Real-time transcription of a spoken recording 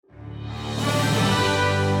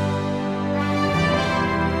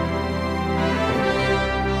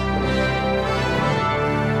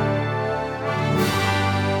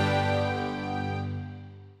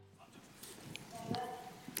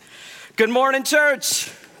Good morning,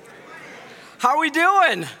 church. How are we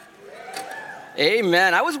doing?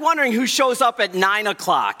 Amen. I was wondering who shows up at 9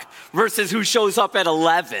 o'clock versus who shows up at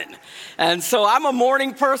 11. And so I'm a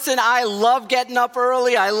morning person. I love getting up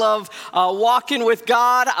early. I love walking with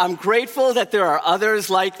God. I'm grateful that there are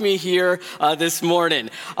others like me here this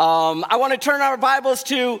morning. I want to turn our Bibles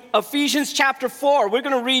to Ephesians chapter 4. We're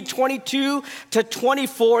going to read 22 to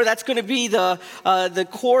 24. That's going to be the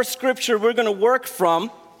core scripture we're going to work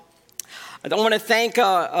from. I want to thank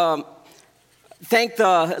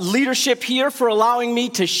the leadership here for allowing me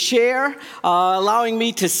to share, allowing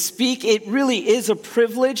me to speak. It really is a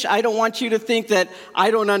privilege. I don't want you to think that I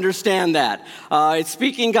don't understand that.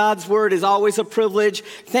 Speaking God's word is always a privilege.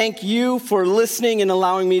 Thank you for listening and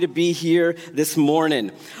allowing me to be here this morning.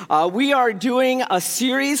 We are doing a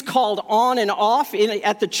series called On and Off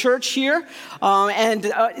at the church here,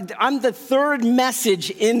 and I'm the third message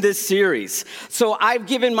in this series. So I've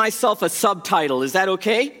given myself a subtitle. Is that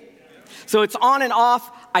okay? So it's on and off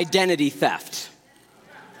identity theft.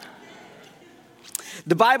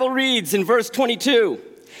 The Bible reads in verse 22,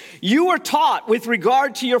 "You were taught with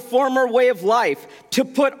regard to your former way of life to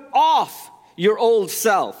put off your old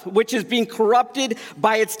self, which is being corrupted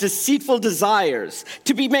by its deceitful desires,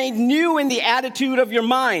 to be made new in the attitude of your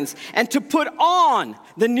minds, and to put on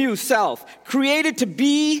the new self, created to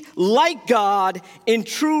be like God in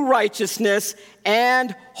true righteousness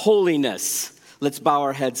and holiness." Let's bow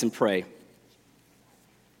our heads and pray.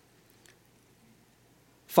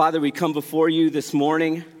 Father, we come before you this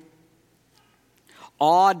morning,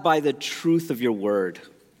 awed by the truth of your word.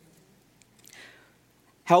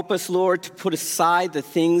 Help us, Lord, to put aside the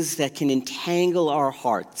things that can entangle our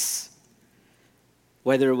hearts,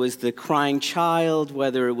 whether it was the crying child,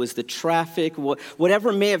 whether it was the traffic,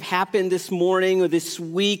 whatever may have happened this morning or this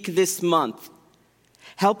week, this month.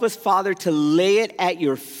 Help us, Father, to lay it at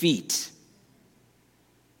your feet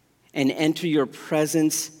and enter your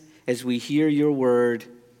presence as we hear your word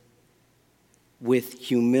with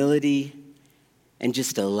humility and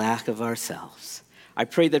just a lack of ourselves. I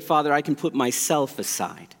pray that, Father, I can put myself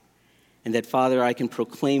aside and that, Father, I can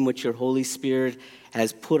proclaim what your Holy Spirit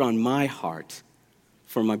has put on my heart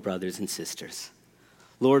for my brothers and sisters.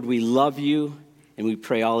 Lord, we love you and we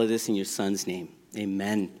pray all of this in your Son's name.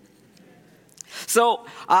 Amen. So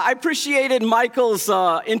I appreciated Michael's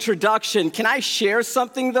introduction. Can I share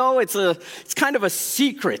something, though? It's kind of a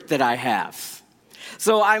secret that I have.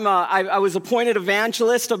 So I was appointed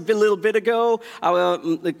evangelist a little bit ago,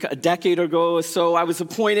 a decade ago or so. I was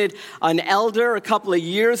appointed an elder a couple of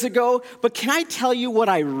years ago. But can I tell you what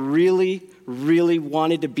I really, really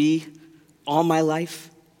wanted to be all my life?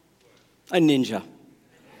 A ninja.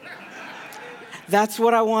 That's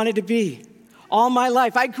what I wanted to be. All my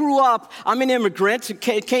life. I grew up, I'm an immigrant,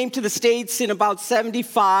 came to the States in about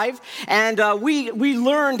 75, and we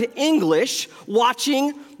learned English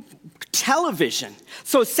watching television.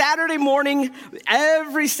 So Saturday morning,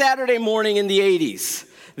 every Saturday morning in the 80s,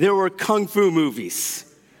 there were kung fu movies.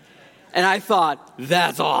 And I thought,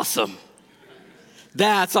 that's awesome.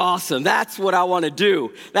 That's awesome. That's what I want to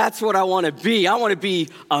do. That's what I want to be. I want to be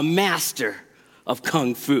a master of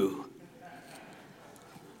kung fu.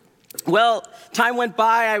 Well, time went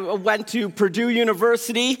by. I went to Purdue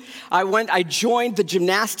University. I joined the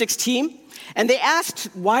gymnastics team. And they asked,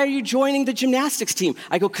 "Why are you joining the gymnastics team?"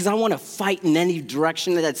 I go, "Because I want to fight in any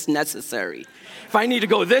direction that's necessary. If I need to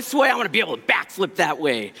go this way, I want to be able to backflip that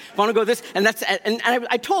way. If I want to go this," and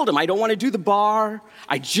I told him, I don't want to do the bar.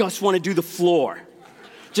 I just want to do the floor.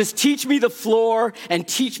 Just teach me the floor and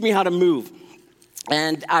teach me how to move.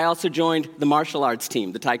 And I also joined the martial arts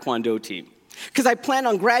team, the Taekwondo team, because I planned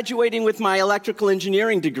on graduating with my electrical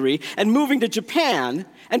engineering degree and moving to Japan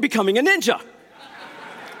and becoming a ninja.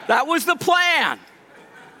 That was the plan.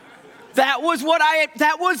 That was what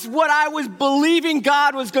I was believing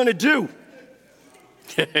God was going to do.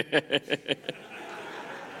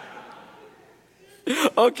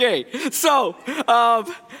 Okay, so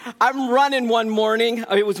I'm running one morning.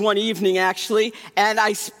 It was one evening, actually, and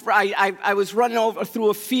I was running over through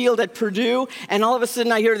a field at Purdue, and all of a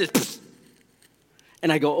sudden I hear this, pfft,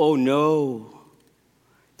 and I go, "Oh no,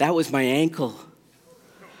 that was my ankle."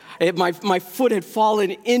 My foot had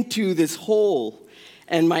fallen into this hole,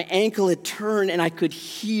 and my ankle had turned, and I could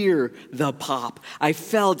hear the pop. I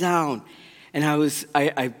fell down, and I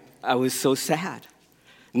was so sad.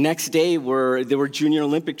 Next day, there were Junior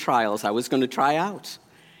Olympic trials. I was going to try out,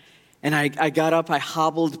 and I got up. I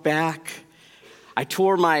hobbled back. I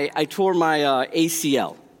tore my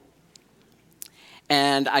ACL,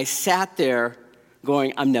 and I sat there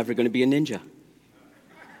going, "I'm never going to be a ninja.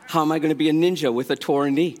 How am I going to be a ninja with a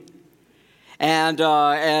torn knee?"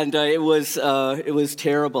 and it was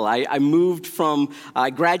terrible. I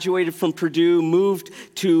graduated from Purdue, moved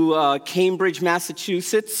to Cambridge,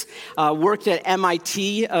 Massachusetts, worked at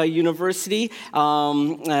MIT University,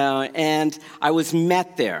 and I was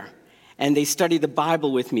met there. And they studied the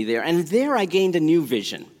Bible with me there. And there I gained a new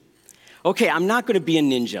vision. Okay, I'm not going to be a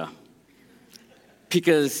ninja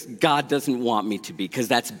because God doesn't want me to be, because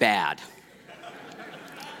that's bad.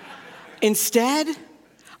 Instead,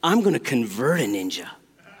 I'm going to convert a ninja.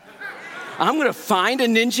 I'm going to find a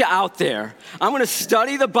ninja out there. I'm going to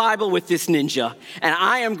study the Bible with this ninja, and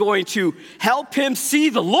I am going to help him see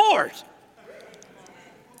the Lord.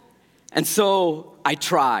 And so I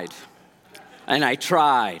tried, and I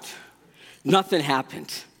tried. Nothing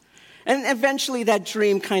happened. And eventually that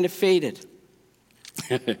dream kind of faded.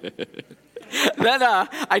 Then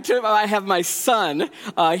I have my son.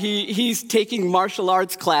 He's taking martial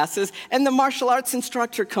arts classes, and the martial arts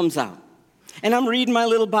instructor comes out. And I'm reading my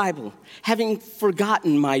little Bible, having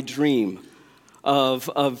forgotten my dream of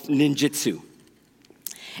ninjutsu.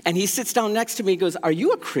 And he sits down next to me and goes, "Are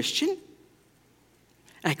you a Christian?"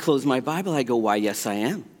 I close my Bible. I go, "Why, yes, I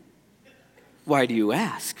am." "Why do you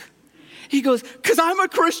ask?" He goes, "Because I'm a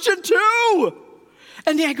Christian too."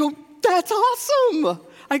 And I go, "That's awesome."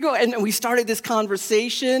 I go, and we started this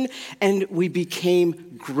conversation, and we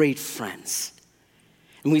became great friends.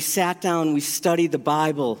 And we sat down, we studied the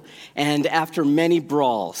Bible, and after many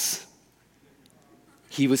brawls,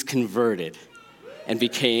 he was converted and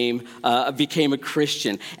became a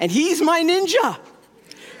Christian. And he's my ninja.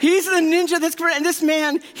 He's the ninja that's great. And this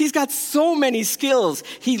man, he's got so many skills.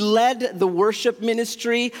 He led the worship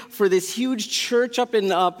ministry for this huge church up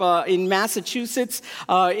in Massachusetts.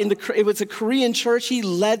 It was a Korean church. He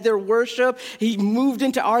led their worship. He moved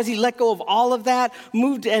into ours. He let go of all of that,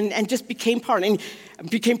 moved and just became part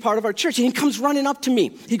of our church. And he comes running up to me.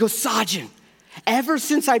 He goes, "Sajjan, ever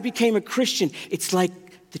since I became a Christian, it's like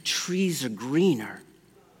the trees are greener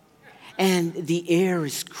and the air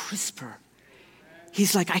is crisper."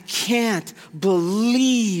 He's like, "I can't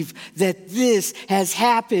believe that this has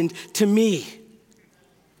happened to me."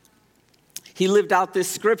 He lived out this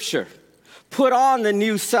scripture. Put on the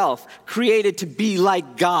new self, created to be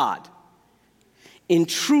like God in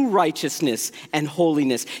true righteousness and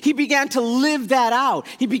holiness. He began to live that out.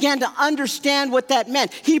 He began to understand what that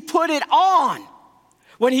meant. He put it on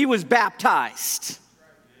when he was baptized.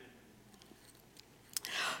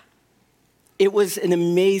 It was an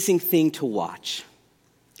amazing thing to watch.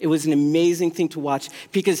 It was an amazing thing to watch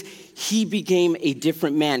because he became a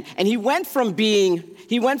different man. And he went from being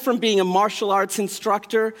a martial arts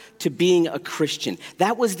instructor to being a Christian.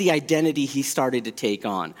 That was the identity he started to take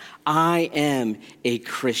on. I am a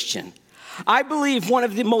Christian. I believe one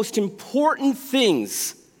of the most important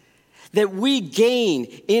things that we gain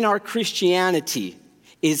in our Christianity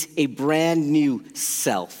is a brand new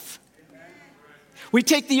self. We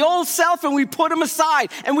take the old self and we put him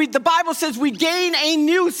aside. And the Bible says we gain a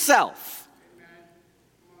new self.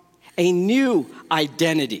 A new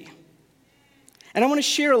identity. And I want to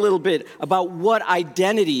share a little bit about what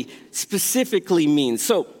identity specifically means.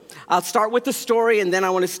 So I'll start with the story, and then I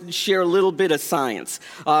want to share a little bit of science.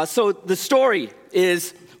 So the story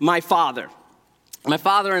is my father. My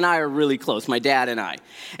father and I are really close, my dad and I.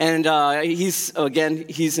 And he's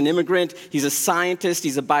an immigrant. He's a scientist.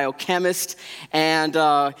 He's a biochemist. And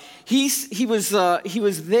he was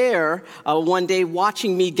there one day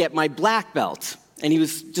watching me get my black belt. And he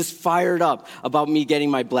was just fired up about me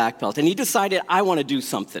getting my black belt. And he decided, I want to do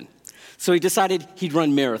something. So he decided he'd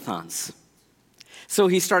run marathons. So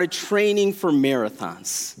he started training for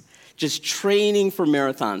marathons. Just training for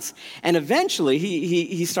marathons. And eventually,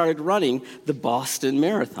 he started running the Boston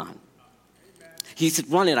Marathon. He's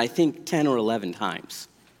run it, I think, 10 or 11 times.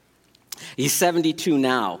 He's 72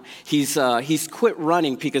 now. He's quit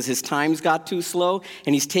running because his times got too slow,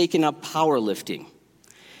 and he's taken up powerlifting.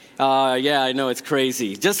 Yeah, I know, it's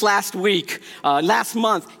crazy. Just last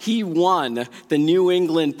month, he won the New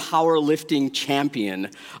England powerlifting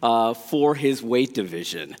champion for his weight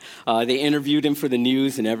division. They interviewed him for the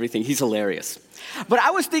news and everything. He's hilarious. But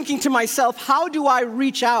I was thinking to myself, how do I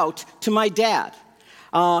reach out to my dad?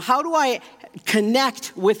 How do I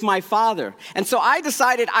connect with my father? And so I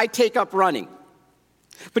decided I'd take up running.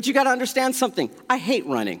 But you got to understand something. I hate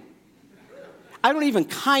running. I don't even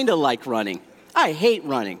kind of like running. I hate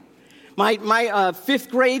running. My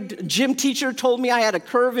fifth grade gym teacher told me I had a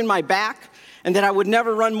curve in my back and that I would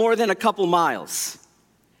never run more than a couple miles.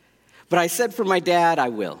 But I said for my dad, I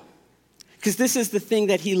will. Because this is the thing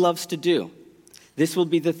that he loves to do. This will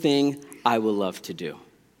be the thing I will love to do.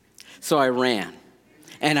 So I ran,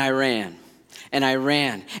 and I ran, And I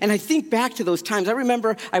ran. And I think back to those times. I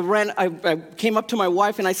remember I came up to my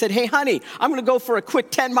wife and I said, hey, honey, I'm going to go for a quick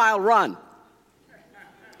 10-mile run.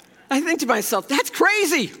 I think to myself, that's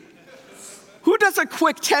crazy. Who does a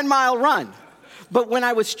quick 10-mile run? But when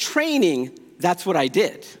I was training, that's what I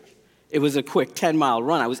did. It was a quick 10-mile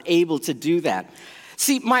run. I was able to do that.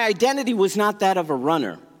 See, my identity was not that of a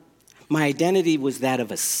runner. My identity was that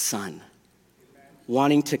of a son,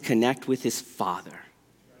 wanting to connect with his father,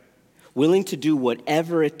 willing to do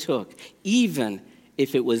whatever it took, even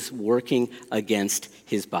if it was working against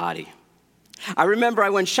his body. I remember I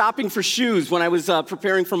went shopping for shoes when I was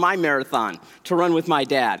preparing for my marathon to run with my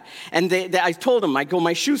dad. And I told him,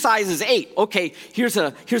 my shoe size is 8. Okay, here's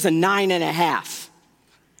a 9.5.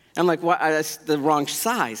 I'm like, what? That's the wrong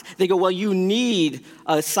size. They go, well, you need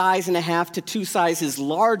a size and a half to 2 sizes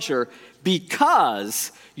larger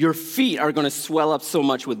because your feet are going to swell up so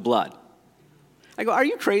much with blood. I go, are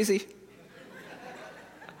you crazy?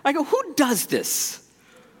 I go, who does this?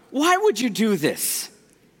 Why would you do this?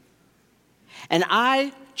 And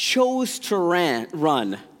I chose to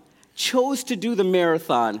run, chose to do the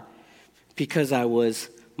marathon because I was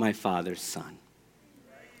my father's son.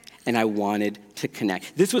 And I wanted to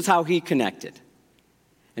connect. This was how he connected.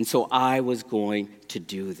 And so I was going to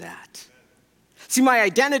do that. See, my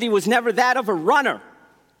identity was never that of a runner.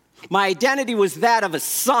 My identity was that of a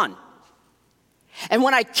son. And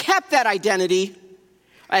when I kept that identity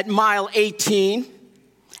at mile 18,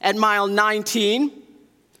 at mile 19,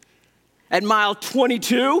 at mile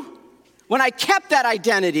 22, when I kept that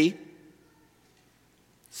identity,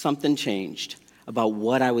 something changed about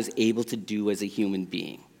what I was able to do as a human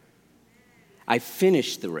being. I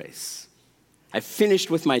finished the race. I finished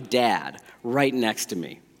with my dad right next to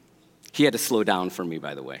me. He had to slow down for me,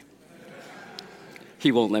 by the way.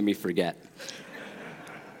 He won't let me forget.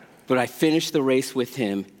 But I finished the race with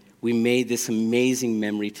him. We made this amazing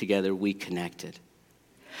memory together. We connected.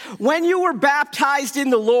 When you were baptized in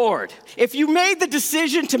the Lord, if you made the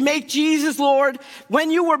decision to make Jesus Lord, when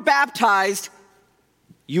you were baptized,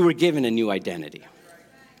 you were given a new identity.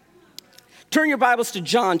 Turn your Bibles to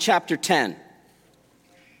John chapter 10.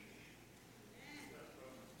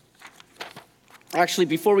 Actually,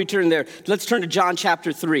 before we turn there, let's turn to John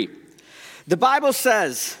chapter 3. The Bible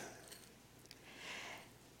says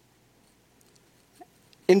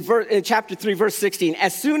in chapter 3, verse 16,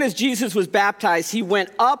 as soon as Jesus was baptized, he went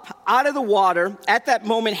up out of the water. At that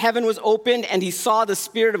moment, heaven was opened, and he saw the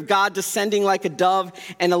Spirit of God descending like a dove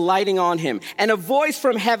and alighting on him. And a voice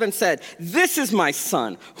from heaven said, "This is my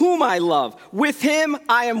Son, whom I love. With him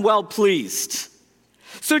I am well pleased."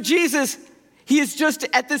 So Jesus, he is just,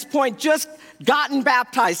 at this point, just gotten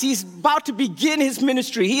baptized. He's about to begin his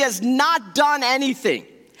ministry. He has not done anything.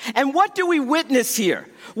 And what do we witness here?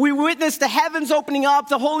 We witness the heavens opening up,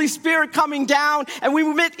 the Holy Spirit coming down, and we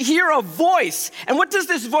hear a voice. And what does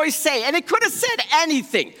this voice say? And it could have said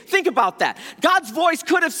anything. Think about that. God's voice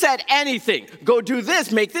could have said anything. Go do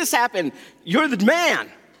this, make this happen. You're the man.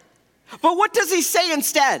 But what does he say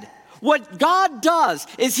instead? What God does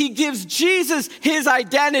is he gives Jesus his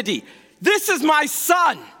identity. This is my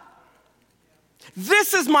son.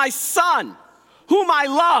 This is my son, whom I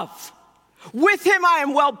love. With him I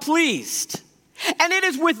am well pleased. And it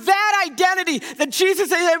is with that identity that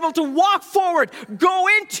Jesus is able to walk forward, go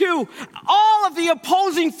into all of the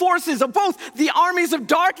opposing forces of both the armies of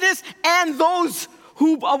darkness and those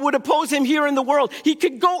who would oppose him here in the world. He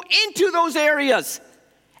could go into those areas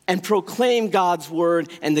and proclaim God's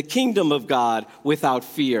word and the kingdom of God without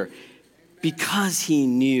fear, because he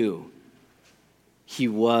knew he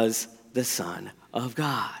was the Son of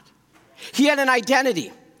God. He had an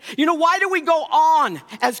identity. You know, why do we go on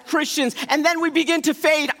as Christians and then we begin to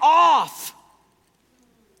fade off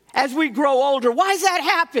as we grow older? Why does that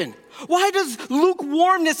happen? Why does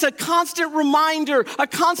lukewarmness, a constant reminder, a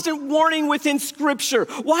constant warning within Scripture?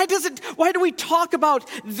 Why do we talk about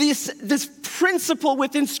this principle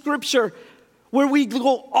within Scripture where we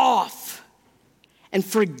go off and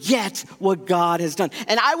forget what God has done?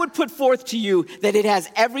 And I would put forth to you that it has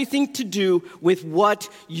everything to do with what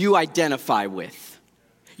you identify with.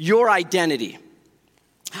 Your identity.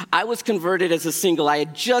 I was converted as a single. I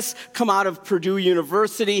had just come out of Purdue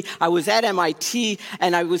University. I was at MIT,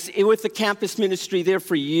 and I was with the campus ministry there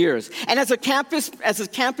for years. And as a campus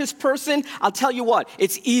person, I'll tell you what,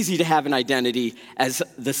 it's easy to have an identity as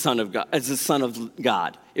the son of God, as the son of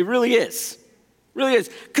God. It really is. It really is.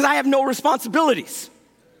 Because I have no responsibilities.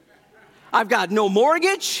 I've got no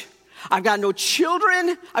mortgage. I've got no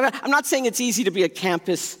children. I'm not saying it's easy to be a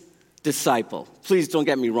campus disciple. Please don't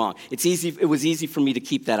get me wrong. It was easy for me to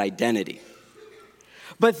keep that identity.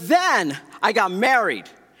 But then I got married,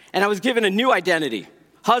 And I was given a new identity,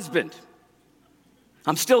 husband.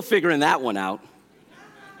 I'm still figuring that one out.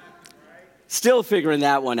 Still figuring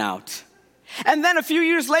that one out. And then a few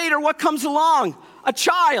years later, what comes along? A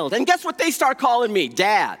child. And guess what they start calling me?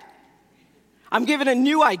 Dad. I'm given a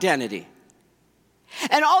new identity.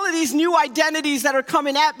 And all of these new identities that are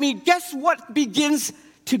coming at me, guess what begins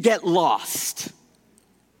to get lost?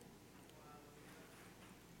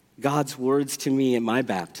 God's words to me in my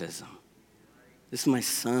baptism. This is my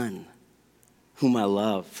son, whom I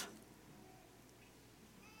love.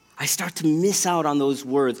 I start to miss out on those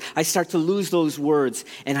words. I start to lose those words,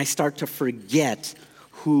 and I start to forget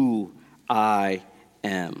who I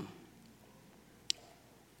am.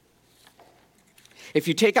 If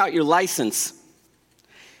you take out your license,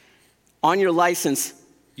 on your license,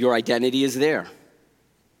 your identity is there.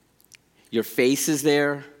 Your face is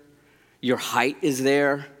there. Your height is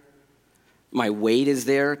there. My weight is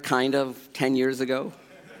there, kind of, 10 years ago.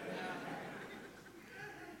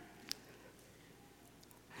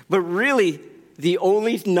 But really, the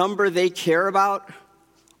only number they care about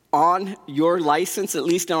on your license, at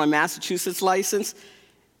least on a Massachusetts license,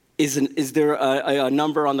 is there a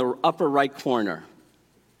number on the upper right corner,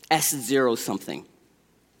 S0 something.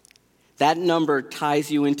 That number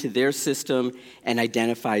ties you into their system and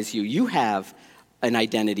identifies you. You have an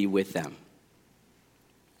identity with them.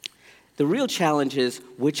 The real challenge is,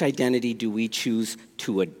 which identity do we choose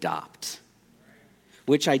to adopt?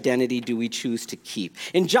 Which identity do we choose to keep?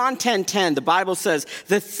 In John 10:10, the Bible says,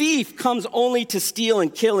 "The thief comes only to steal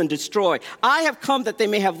and kill and destroy. I have come that they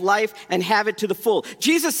may have life and have it to the full."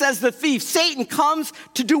 Jesus says the thief, Satan, comes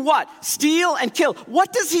to do what? Steal and kill.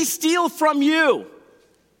 What does he steal from you?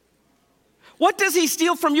 What does he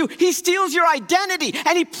steal from you? He steals your identity,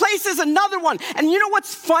 and he places another one. And you know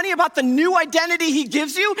what's funny about the new identity he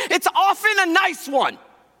gives you? It's often a nice one.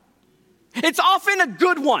 It's often a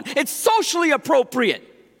good one. It's socially appropriate.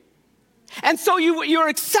 And so you're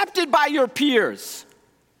accepted by your peers.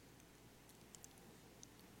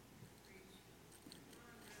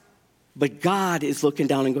 But God is looking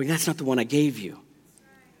down and going, that's not the one I gave you.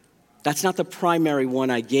 That's not the primary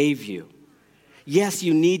one I gave you. Yes,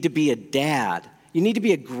 you need to be a dad. You need to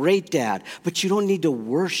be a great dad, but you don't need to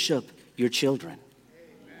worship your children.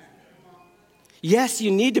 Yes,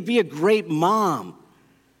 you need to be a great mom.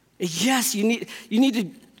 Yes, you need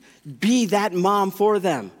to be that mom for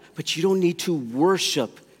them, but you don't need to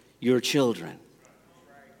worship your children.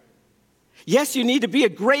 Yes, you need to be a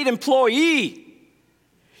great employee.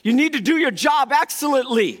 You need to do your job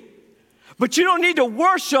excellently, but you don't need to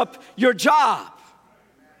worship your job.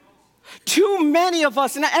 Too many of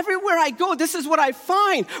us, and everywhere I go, this is what I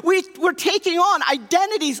find. We're taking on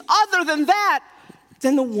identities other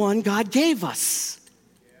than the one God gave us.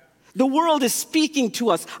 The world is speaking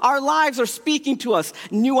to us. Our lives are speaking to us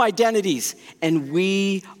new identities, and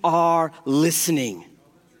we are listening.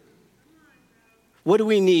 What do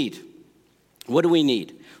we need? What do we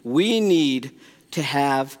need? We need to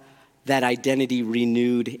have that identity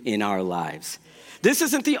renewed in our lives. This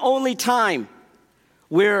isn't the only time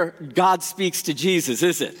where God speaks to Jesus,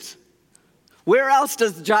 is it? Where else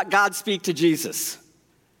does God speak to Jesus?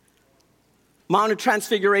 Mount of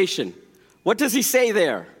Transfiguration. What does he say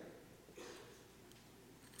there?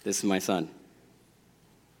 This is my son.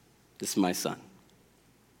 This is my son.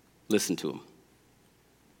 Listen to him.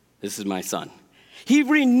 This is my son. He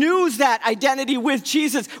renews that identity with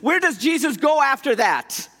Jesus. Where does Jesus go after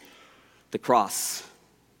that? The cross.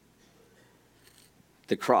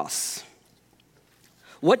 The cross.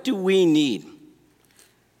 What do we need?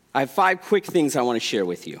 I have 5 quick things I want to share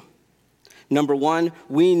with you. Number 1,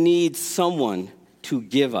 we need someone to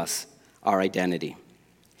give us our identity.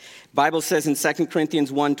 Bible says in 2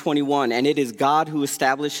 Corinthians 1:21, "And it is God who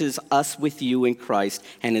establishes us with you in Christ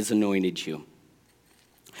and has anointed you."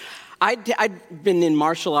 I've been in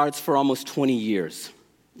martial arts for almost 20 years.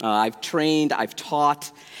 I've trained, I've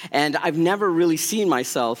taught, and I've never really seen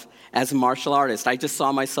myself as a martial artist. I just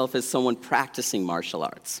saw myself as someone practicing martial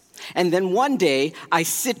arts. And then one day, I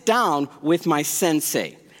sit down with my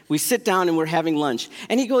sensei. We sit down and we're having lunch.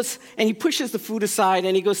 And he goes, and he pushes the food aside,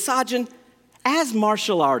 and he goes, "Sajjan, as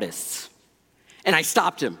martial artists," and I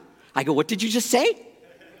stopped him. I go, "What did you just say?"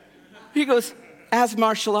 He goes, "As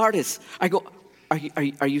martial artists." I go,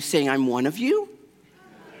 Are you saying I'm one of you?"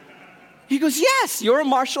 He goes, "Yes, you're a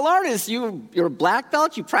martial artist. You're a black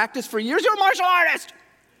belt. You practiced for years. You're a martial artist."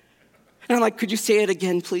 And I'm like, "Could you say it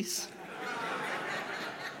again, please?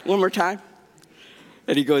 One more time."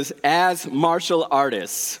 And he goes, "As martial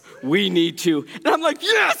artists, we need to." And I'm like,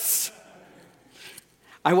 "Yes!"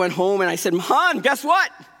 I went home and I said, "Hon, guess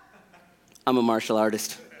what? I'm a martial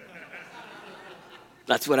artist.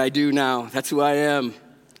 That's what I do now. That's who I am.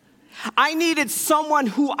 I needed someone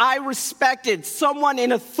who I respected, someone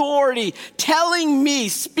in authority, telling me,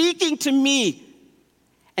 speaking to me,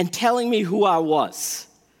 and telling me who I was.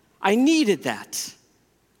 I needed that.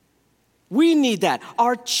 We need that.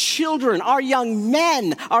 Our children, our young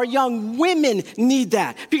men, our young women need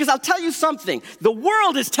that. Because I'll tell you something, the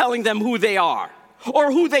world is telling them who they are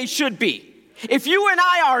or who they should be. If you and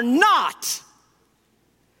I are not,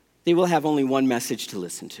 they will have only one message to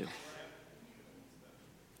listen to.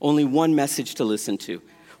 Only one message to listen to.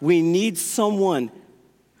 We need someone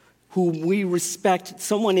who we respect,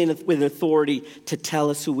 someone with authority to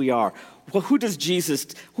tell us who we are. Well, what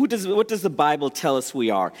does the Bible tell us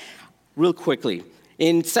we are? Real quickly,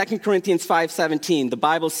 in 2 Corinthians 5:17, the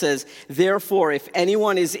Bible says, "Therefore, if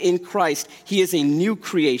anyone is in Christ, he is a new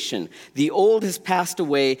creation. The old has passed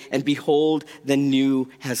away, and behold, the new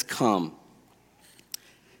has come."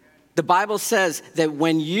 The Bible says that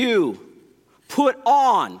when you put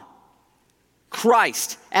on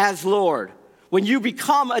Christ as Lord, when you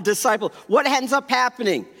become a disciple, what ends up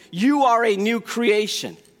happening? You are a new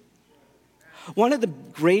creation. One of the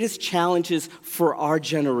greatest challenges for our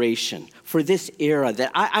generation, for this era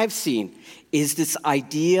that I've seen, is this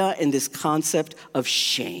idea and this concept of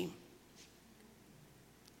shame.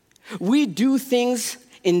 We do things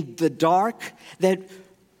in the dark that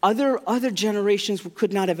other generations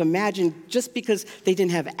could not have imagined just because they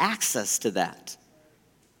didn't have access to that.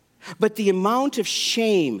 But the amount of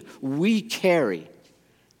shame we carry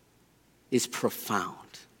is profound.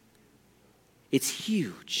 It's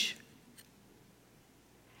huge.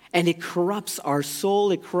 And it corrupts our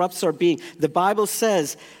soul, it corrupts our being. The Bible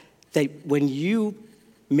says that when you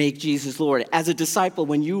make Jesus Lord, as a disciple,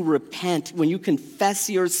 when you repent, when you confess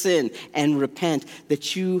your sin and repent,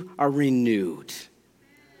 that you are renewed.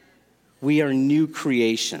 We are new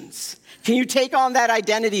creations. Can you take on that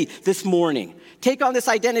identity this morning? Take on this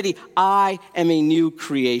identity. I am a new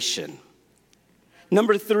creation.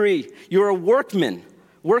 Number 3, you're a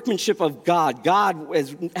workmanship of God. God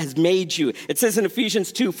has made you. It says in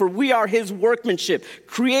Ephesians 2, "For we are his workmanship,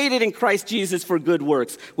 created in Christ Jesus for good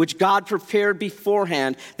works, which God prepared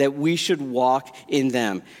beforehand that we should walk in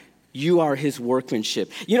them." You are his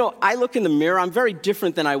workmanship. You know, I look in the mirror, I'm very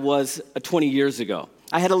different than I was 20 years ago.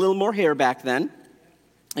 I had a little more hair back then,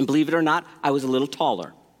 and believe it or not, I was a little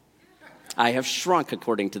taller. I have shrunk,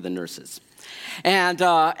 according to the nurses. And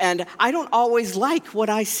I don't always like what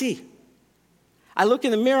I see. I look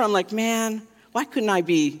in the mirror, I'm like, man, why couldn't I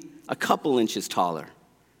be a couple inches taller?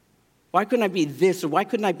 Why couldn't I be this, or why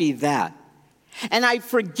couldn't I be that? And I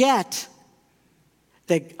forget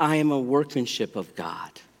that I am a workmanship of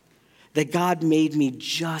God, that God made me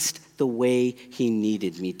just the way he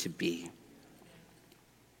needed me to be.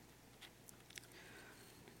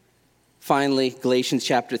 Finally, Galatians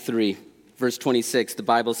chapter 3, verse 26, the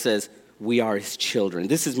Bible says, we are his children.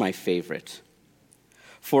 This is my favorite.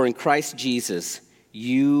 For in Christ Jesus,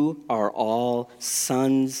 you are all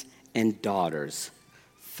sons and daughters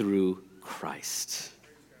through Christ.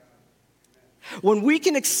 When we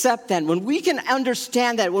can accept that, when we can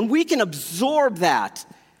understand that, when we can absorb that,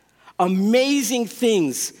 amazing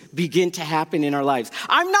things begin to happen in our lives.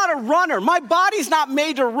 I'm not a runner. My body's not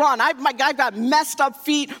made to run. I've got messed up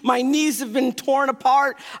feet. My knees have been torn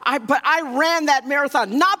apart. But I ran that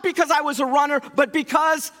marathon, not because I was a runner, but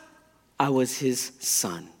because I was his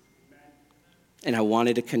son. And I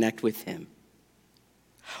wanted to connect with him.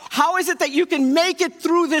 How is it that you can make it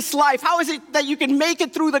through this life? How is it that you can make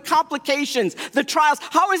it through the complications, the trials?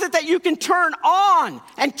 How is it that you can turn on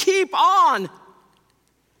and keep on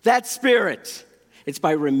that spirit? It's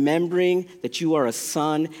by remembering that you are a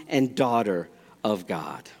son and daughter of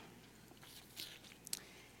God.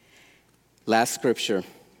 Last scripture.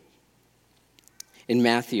 In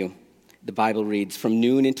Matthew, the Bible reads, from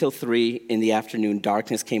noon until 3 in the afternoon,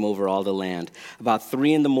 darkness came over all the land. About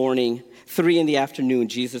 3 in the afternoon,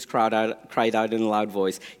 Jesus cried out in a loud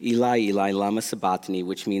voice, Eli, Eli, lama sabachthani,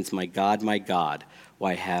 which means, my God,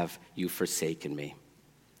 why have you forsaken me?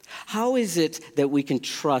 How is it that we can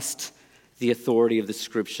trust the authority of the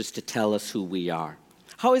scriptures to tell us who we are?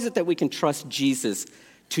 How is it that we can trust Jesus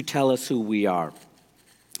to tell us who we are?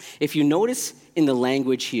 If you notice in the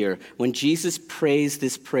language here, when Jesus prays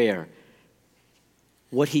this prayer,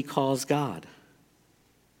 what he calls God.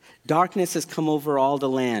 Darkness has come over all the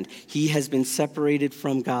land. He has been separated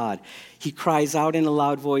from God. He cries out in a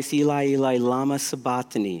loud voice, Eli, Eli, lama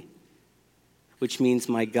sabachthani, which means,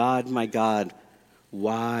 my God,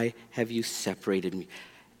 why have you separated me?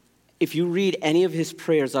 If you read any of his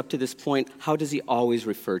prayers up to this point, how does he always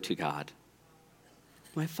refer to God?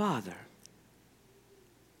 My Father.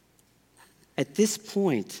 At this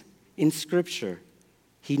point in Scripture,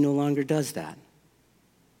 he no longer does that.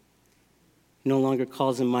 He no longer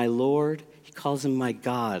calls him my Lord. He calls him my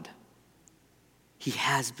God. He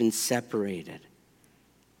has been separated.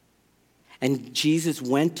 And Jesus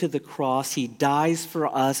went to the cross. He dies for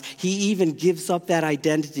us. He even gives up that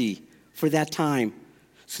identity for that time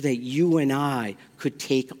so that you and I could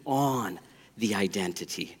take on the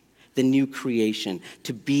identity, the new creation,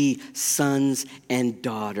 to be sons and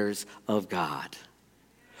daughters of God.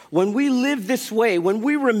 When we live this way, when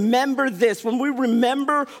we remember this, when we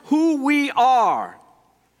remember who we are,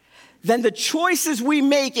 then the choices we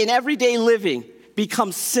make in everyday living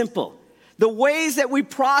become simple. The ways that we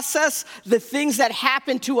process the things that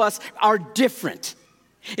happen to us are different.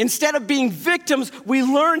 Instead of being victims, we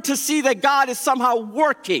learn to see that God is somehow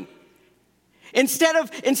working. Instead of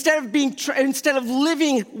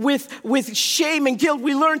living with shame and guilt,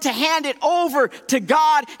 we learn to hand it over to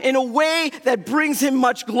God in a way that brings him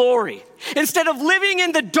much glory. Instead of living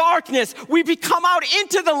in the darkness, we become out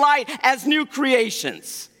into the light as new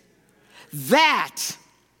creations. That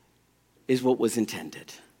is what was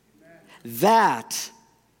intended. That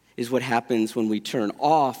is what happens when we turn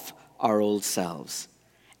off our old selves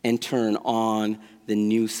and turn on the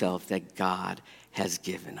new self that God has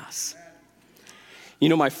given us. You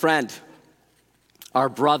know, my friend, our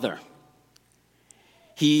brother,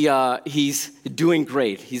 he's doing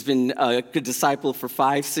great. He's been a good disciple for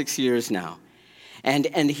 5-6 years now.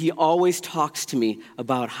 And he always talks to me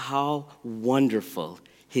about how wonderful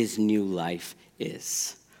his new life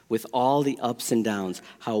is. With all the ups and downs,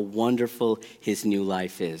 how wonderful his new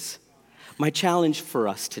life is. My challenge for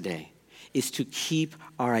us today is to keep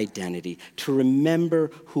our identity, to remember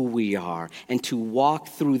who we are, and to walk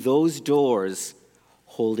through those doors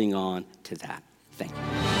holding on to that. Thank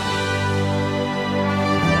you.